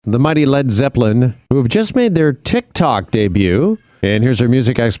the mighty Led Zeppelin, who have just made their TikTok debut. And here's our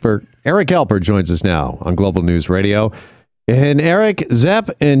music expert, Eric Alper, joins us now on Global News Radio. And Eric, Zepp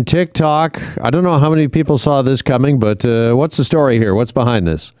and TikTok, I don't know how many people saw this coming, but what's the story here? What's behind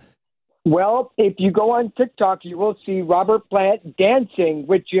this? Well, if you go on TikTok, you will see Robert Plant dancing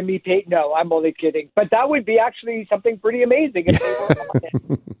with Jimmy Page. No, I'm only kidding. But that would be actually something pretty amazing if they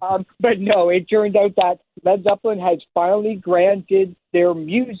were on it. But no, it turned out that Led Zeppelin has finally granted their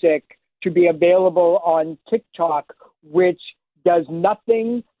music to be available on TikTok, which does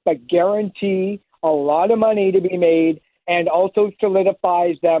nothing but guarantee a lot of money to be made and also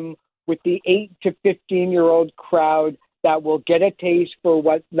solidifies them with the 8 to 15-year-old crowd that will get a taste for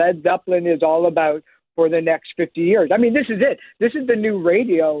what Led Zeppelin is all about for the next 50 years. I mean, this is it. This is the new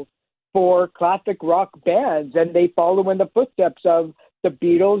radio for classic rock bands, and they follow in the footsteps of the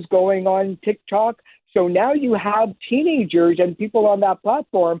Beatles going on TikTok. So now you have teenagers and people on that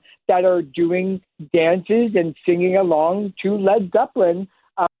platform that are doing dances and singing along to Led Zeppelin,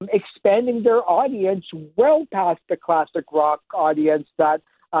 expanding their audience well past the classic rock audience that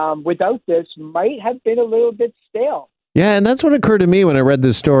without this might have been a little bit stale. Yeah, and that's what occurred to me when I read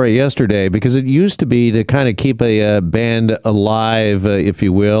this story yesterday, because it used to be to kind of keep a band alive, if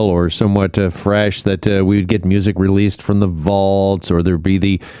you will, or somewhat fresh, that we would get music released from the vaults, or there'd be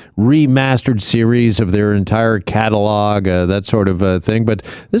the remastered series of their entire catalog, that sort of thing. But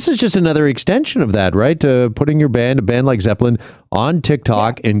this is just another extension of that, right? Putting a band like Zeppelin, on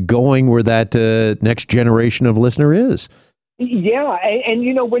TikTok and going where that next generation of listener is. Yeah, and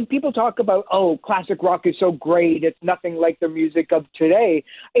you know, when people talk about, oh, classic rock is so great, it's nothing like the music of today,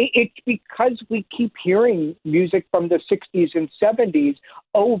 it's because we keep hearing music from the 60s and 70s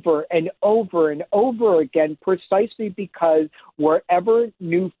over and over and over again, precisely because wherever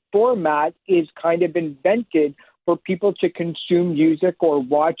new format is kind of invented for people to consume music or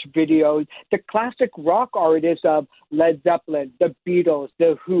watch videos, the classic rock artists of Led Zeppelin, the Beatles,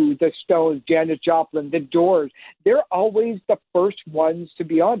 the Who, the Stones, Janis Joplin, the Doors, they're always the first ones to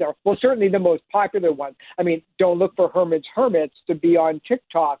be on there. Well, certainly the most popular ones. I mean, don't look for Herman's Hermits to be on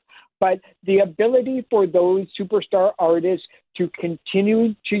TikTok, but the ability for those superstar artists to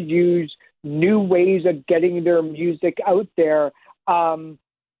continue to use new ways of getting their music out there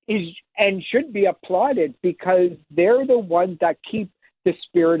is and should be applauded, because they're the ones that keep the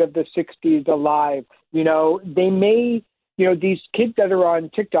spirit of the 60s alive. You know, they may, you know, these kids that are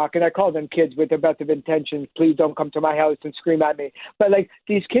on TikTok, and I call them kids with the best of intentions, please don't come to my house and scream at me. But like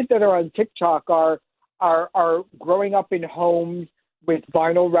these kids that are on TikTok are growing up in homes with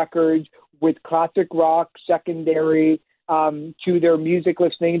vinyl records, with classic rock secondary to their music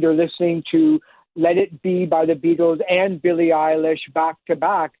listening. They're listening to Let It Be by the Beatles and Billie Eilish back to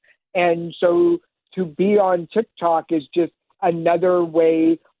back. And so to be on TikTok is just another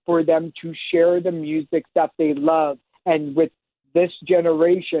way for them to share the music that they love. And with this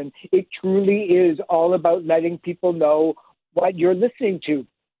generation, it truly is all about letting people know what you're listening to.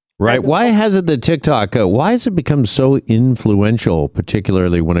 Right. Why has it that TikTok, why has it become so influential,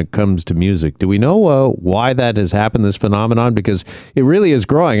 particularly when it comes to music? Do we know why that has happened, this phenomenon? Because it really is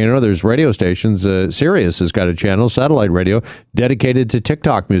growing. You know, there's radio stations. Sirius has got a channel, satellite radio, dedicated to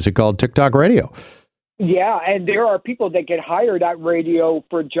TikTok music called TikTok Radio. Yeah, and there are people that get hired at radio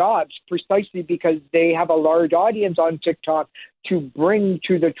for jobs precisely because they have a large audience on TikTok to bring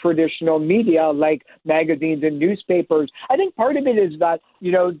to the traditional media like magazines and newspapers. I think part of it is that,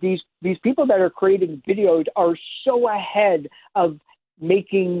 you know, these people that are creating videos are so ahead of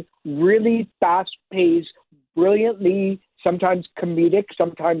making really fast-paced, brilliantly, sometimes comedic,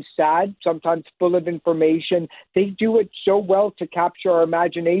 sometimes sad, sometimes full of information. They do it so well to capture our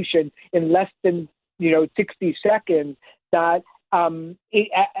imagination in less than 60 seconds that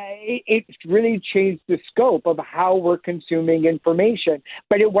it's really changed the scope of how we're consuming information.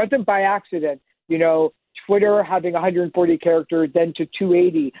 But it wasn't by accident. You know, Twitter having 140 characters, then to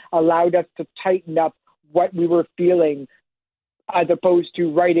 280, allowed us to tighten up what we were feeling, as opposed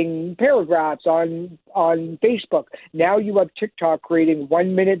to writing paragraphs on Facebook. Now you have TikTok creating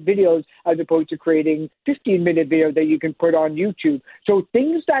 1-minute videos as opposed to creating 15-minute videos that you can put on YouTube. So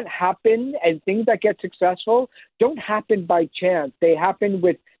things that happen and things that get successful don't happen by chance. They happen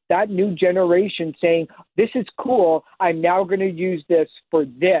with that new generation saying, this is cool, I'm now going to use this for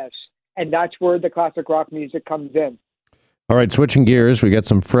this. And that's where the classic rock music comes in. All right, switching gears, we got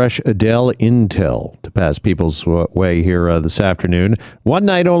some fresh Adele intel to pass people's way here this afternoon. One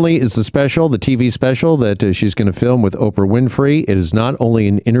Night Only is the special, the TV special that she's going to film with Oprah Winfrey. It is not only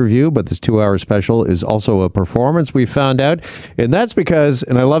an interview, but this 2-hour special is also a performance, we found out. And that's because,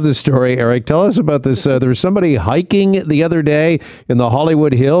 and I love this story, Eric, tell us about this. There was somebody hiking the other day in the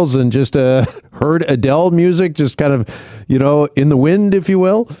Hollywood Hills and just heard Adele music, just kind of, in the wind, if you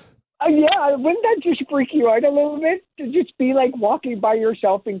will. Yeah, wouldn't that just freak you out a little bit? To just be like walking by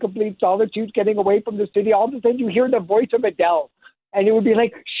yourself in complete solitude, getting away from the city. All of a sudden you hear the voice of Adele. And it would be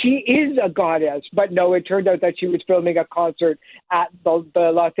like, she is a goddess. But no, it turned out that she was filming a concert at the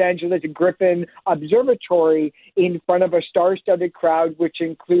Los Angeles Griffin Observatory in front of a star-studded crowd, which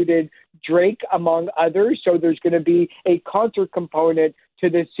included Drake, among others. So there's going to be a concert component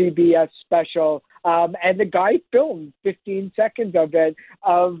to the CBS special. And the guy filmed 15 seconds of it,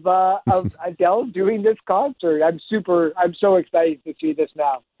 of Adele doing this concert. I'm so excited to see this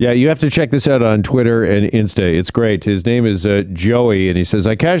now. Yeah, you have to check this out on Twitter and Insta. It's great. His name is Joey, and he says,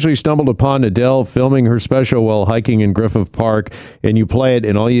 I casually stumbled upon Adele filming her special while hiking in Griffith Park, and you play it,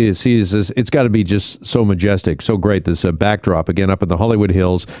 and all you see is this. It's got to be just so majestic, so great. This backdrop, again, up in the Hollywood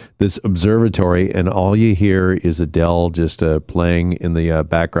Hills, this observatory, and all you hear is Adele just playing in the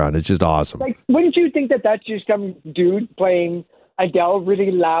background. It's just awesome. Like, wouldn't you think that that's just some dude playing Adele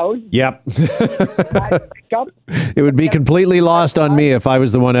really loud? Yep. It would be completely lost on me if I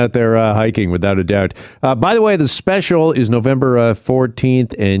was the one out there hiking, without a doubt. By the way, the special is November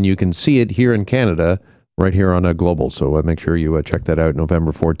 14th, and you can see it here in Canada right here on Global. So make sure you check that out,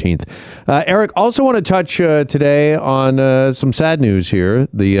 November 14th. Eric, also want to touch today on some sad news here.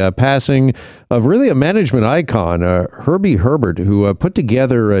 The passing of really a management icon, Herbie Herbert, who put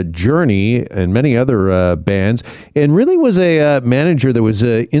together Journey and many other bands, and really was a manager that was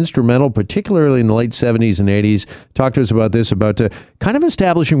instrumental, particularly in the late 70s and 80s. Talk to us about this, about kind of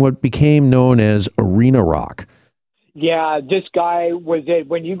establishing what became known as arena rock. Yeah, this guy was it.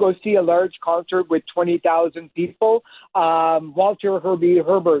 When you go see a large concert with 20,000 people, Walter Herbie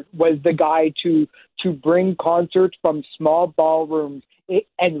Herbert was the guy to bring concerts from small ballrooms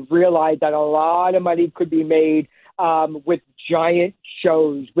and realize that a lot of money could be made with giant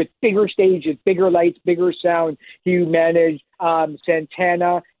shows, with bigger stages, bigger lights, bigger sound. He managed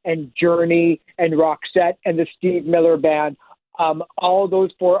Santana and Journey and Roxette and the Steve Miller Band. All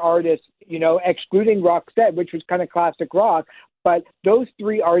those four artists, excluding Roxette, which was kind of classic rock, but those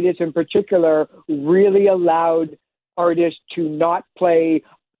three artists in particular really allowed artists to not play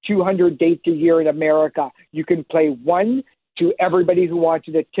 200 dates a year in America. You can play one to everybody who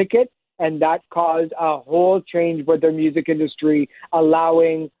wanted a ticket, and that caused a whole change with the music industry,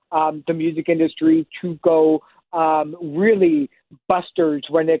 allowing the music industry to go really busters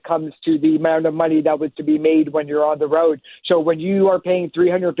when it comes to the amount of money that was to be made when you're on the road. So when you are paying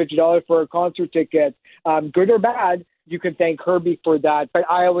 $350 for a concert ticket, good or bad, you can thank Herbie for that. But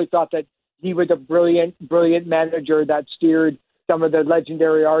I always thought that he was a brilliant manager that steered some of the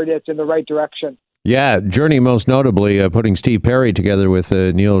legendary artists in the right direction. Yeah, Journey most notably putting Steve Perry together with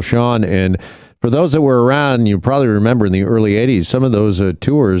Neil Schon. And for those that were around, you probably remember in the early 80s, some of those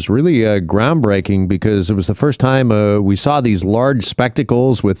tours really groundbreaking, because it was the first time we saw these large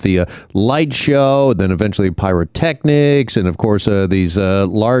spectacles with the light show, then eventually pyrotechnics, and of course these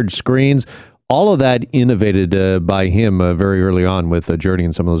large screens. All of that innovated by him very early on with Journey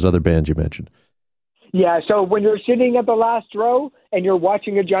and some of those other bands you mentioned. Yeah, so when you're sitting at the last row and you're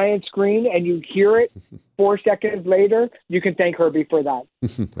watching a giant screen and you hear it 4 seconds later, you can thank Herbie for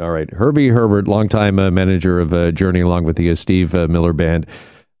that. All right. Herbie Herbert, longtime manager of Journey, along with the Steve Miller Band,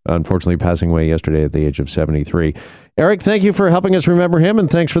 unfortunately passing away yesterday at the age of 73. Eric, thank you for helping us remember him,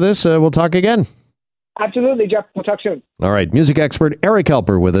 and thanks for this. We'll talk again. Absolutely, Jeff. We'll talk soon. All right. Music expert Eric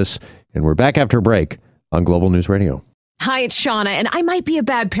Alper with us, and we're back after a break on Global News Radio. Hi, it's Shauna, and I might be a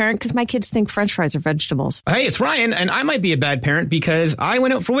bad parent because my kids think French fries are vegetables. Hey, it's Ryan, and I might be a bad parent because I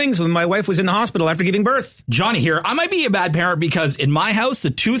went out for wings when my wife was in the hospital after giving birth. Johnny here. I might be a bad parent because in my house,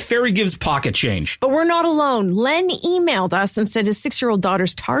 the tooth fairy gives pocket change. But we're not alone. Len emailed us and said his 6-year-old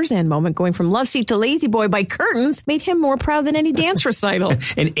daughter's Tarzan moment going from love seat to lazy boy by curtains made him more proud than any dance recital.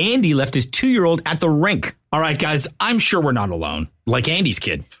 And Andy left his 2-year-old at the rink. All right, guys, I'm sure we're not alone. Like Andy's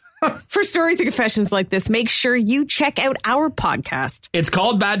kid. For stories and confessions like this, make sure you check out our podcast. It's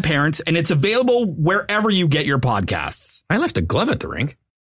called Bad Parents, and it's available wherever you get your podcasts. I left a glove at the rink.